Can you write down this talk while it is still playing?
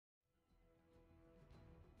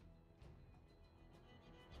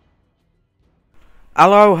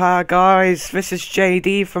Aloha guys, this is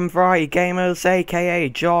JD from varietygamers, aka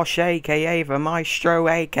Josh, aka the Maestro,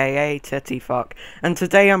 aka Tittyfuck, and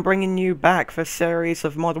today I'm bringing you back the series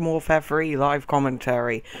of Modern Warfare 3 Live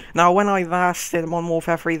Commentary. Now, when I last did Modern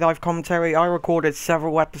Warfare 3 Live Commentary, I recorded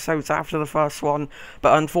several episodes after the first one,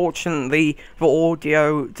 but unfortunately the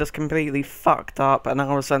audio just completely fucked up and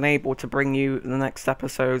I was unable to bring you the next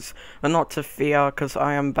episodes. But not to fear, because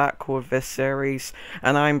I am back with this series,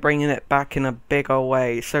 and I'm bringing it back in a bigger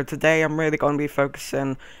way. So today I'm really going to be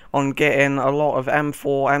focusing on getting a lot of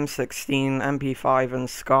M4, M16, MP5 and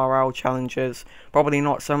SCAR challenges. Probably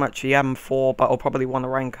not so much the M4, but I'll probably want to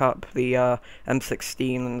rank up the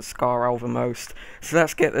M16 and SCAR the most. So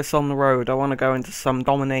let's get this on the road. I want to go into some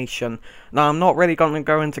domination. Now, I'm not really going to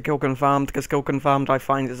go into Kill Confirmed, because Kill Confirmed I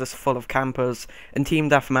find is just full of campers. In Team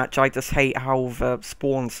Deathmatch, I just hate how the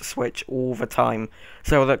spawns switch all the time.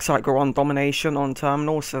 So it looks like we're on domination on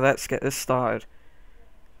Terminal, so let's get this started.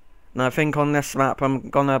 Now, I think on this map I'm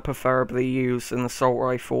gonna preferably use an assault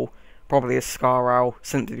rifle, probably a SCAR,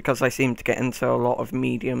 simply because I seem to get into a lot of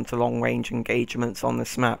medium to long range engagements on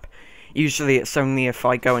this map. Usually it's only if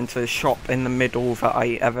I go into a shop in the middle that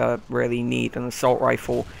I ever really need an assault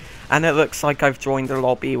rifle. And it looks like I've joined a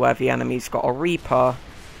lobby where the enemy's got a Reaper,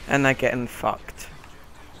 and they're getting fucked.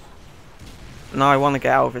 Now I want to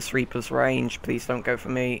get out of this Reaper's range, please don't go for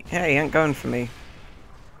me. Yeah, he ain't going for me.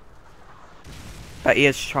 But he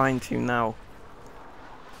is trying to now.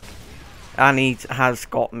 And he has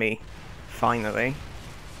got me, finally.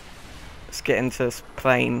 Let's get into this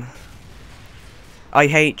plane. I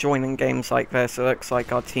hate joining games like this. It looks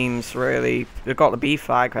like our team's really... They've got the B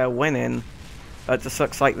flag, they're winning. But it just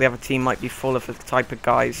looks like the other team might be full of the type of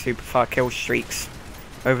guys who prefer kill streaks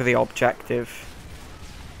over the objective.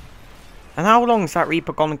 And how long is that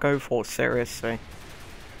Reaper gonna go for, seriously?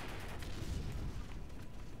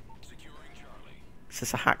 Is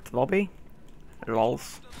this a hacked lobby?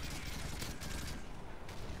 Lols.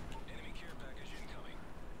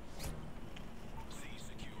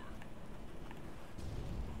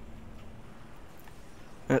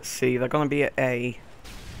 Let's see, they're gonna be at A.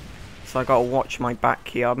 So I gotta watch my back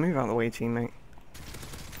here. Move out of the way, teammate.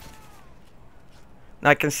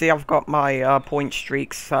 Now I can see I've got my point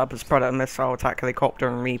streaks set up as Predator, Missile, Attack Helicopter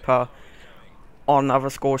and Reaper. On other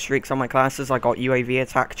score streaks on my classes, I got UAV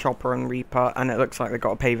Attack, Chopper and Reaper, and it looks like they've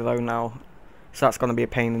got a Pavilo now. So that's going to be a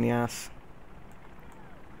pain in the ass.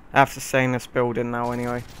 I have to stay in this building now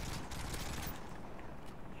anyway.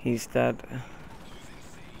 He's dead.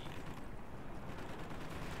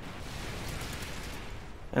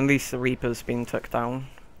 At least the Reaper's been took down.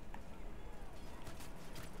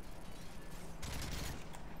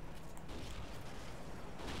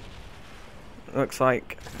 Looks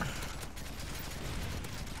like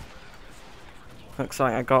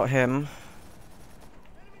I got him.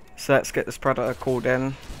 So let's get this Predator called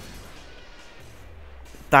in.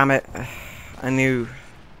 Damn it. I knew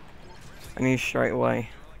straight away.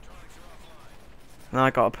 Now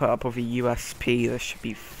I gotta put up with a USP. This should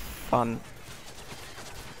be fun.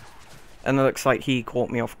 And it looks like he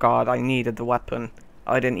caught me off guard. I needed the weapon.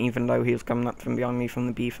 I didn't even know he was coming up from behind me from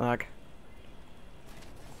the B flag.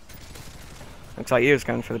 Looks like he was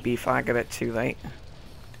going for the B flag a bit too late.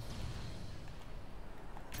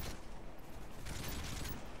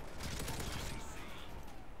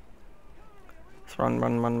 Let's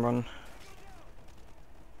run.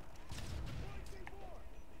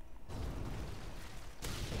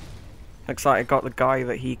 Looks like I got the guy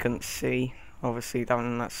that he couldn't see. Obviously down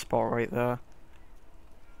in that spot right there.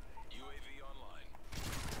 UAV online.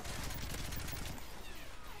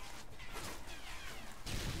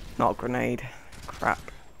 Not a grenade.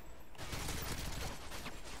 Crap.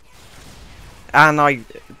 And I...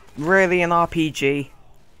 Really, an RPG?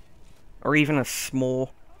 Or even a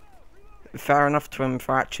small... Fair enough to him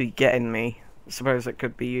for actually getting me. I suppose it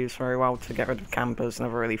could be used very well to get rid of campers.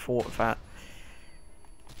 Never really thought of that.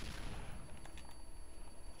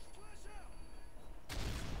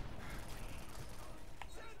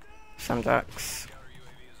 Samdax.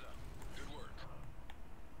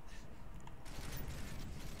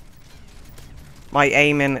 My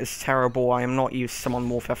aiming is terrible. I am not used to Modern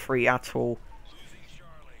Warfare 3 at all.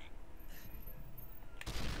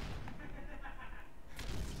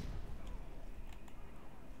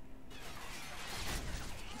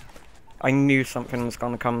 I knew something was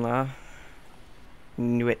going to come there.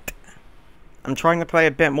 Knew it. I'm trying to play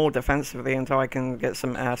a bit more defensively until I can get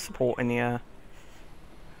some air support in the air.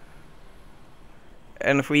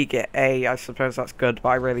 And if we get A, I suppose that's good, but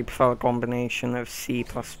I really prefer a combination of C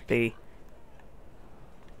plus B.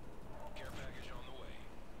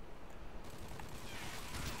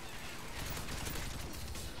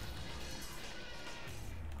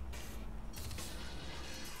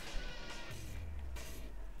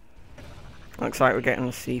 Looks like we're getting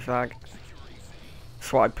a C flag.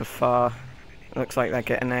 That's what I prefer. Looks like they're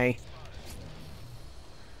getting A.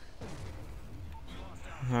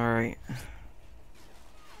 Alright.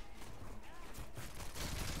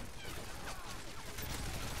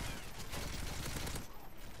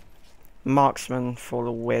 Marksman for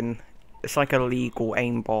the win. It's like a legal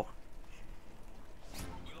aimbot.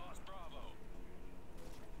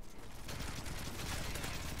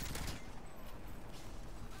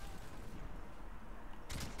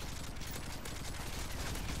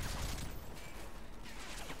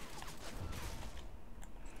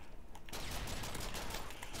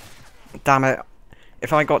 Damn it.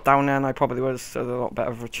 If I got down there, I probably would have stood a lot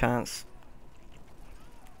better of a chance.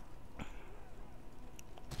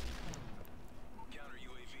 Counter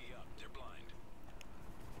UAV up. They're blind.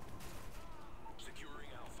 Securing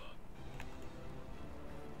Alpha.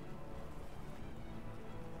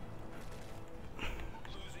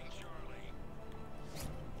 Losing Charlie.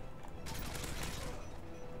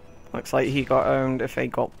 Looks like he got owned. If they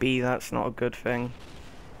got B, that's not a good thing.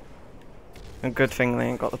 A good thing they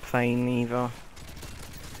ain't got the plane either.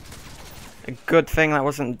 A good thing that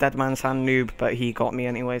wasn't Dead Man's Hand Noob, but he got me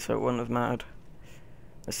anyway, so it wouldn't have mattered.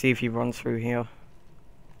 Let's see if he runs through here.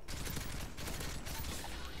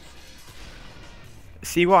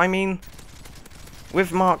 See what I mean?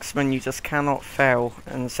 With marksman, you just cannot fail,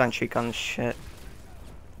 and sentry gun's shit.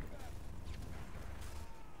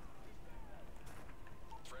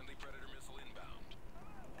 Friendly Predator missile inbound.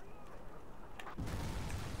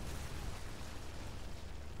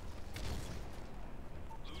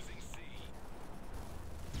 Losing C.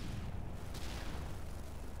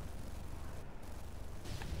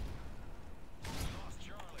 Lost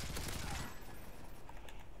Charlie.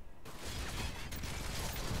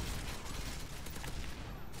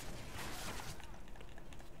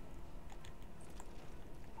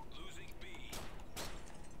 Losing B.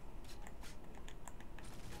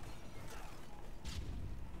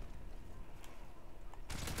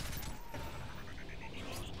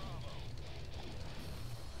 Lost Bravo.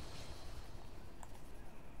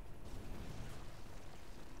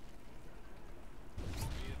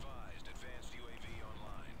 Be advised, advanced UAV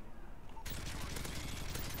online. Securing B.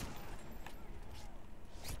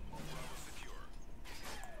 Bravo secure.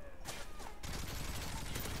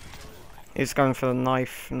 He's going for the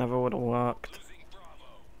knife, never would have worked. Losing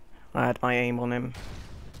Bravo. I had my aim on him.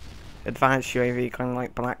 Advanced UAV, kind of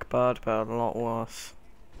like Blackbird, but a lot worse.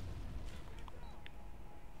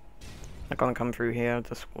 They're gonna come through here,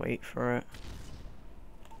 just wait for it.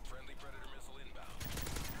 Friendly Predator missile inbound.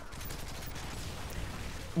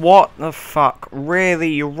 What the fuck?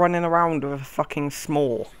 Really? You're running around with a fucking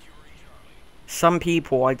small. Some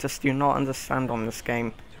people I just do not understand on this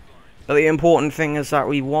game. But the important thing is that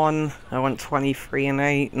we won. I went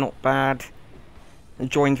 23-8, not bad. I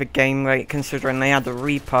joined the game late considering they had the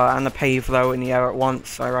Reaper and the Pave low in the air at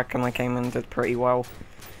once. I reckon I came in and did pretty well.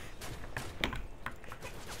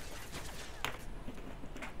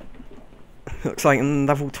 Looks like I'm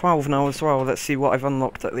level 12 now as well. Let's see what I've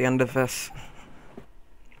unlocked at the end of this.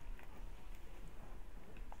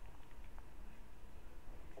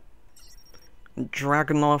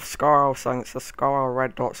 Dragunov Scar Science, the Scar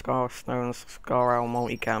Red Dot Scar Stones, Scar Owl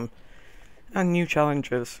Multicam. And new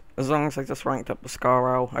challenges. As long as I just ranked up the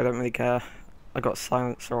Scar Owl, I don't really care. I got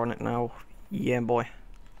silencer on it now. Yeah, boy.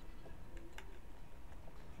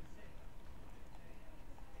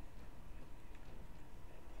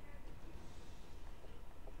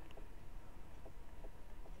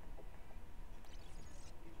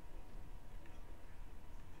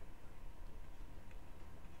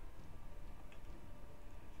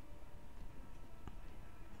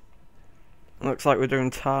 Looks like we're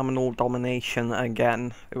doing terminal domination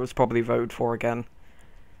again. It was probably voted for again.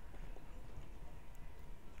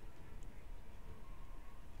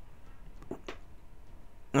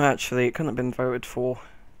 Actually, it couldn't have been voted for.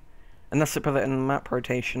 Unless they put it in map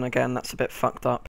rotation again, that's a bit fucked up.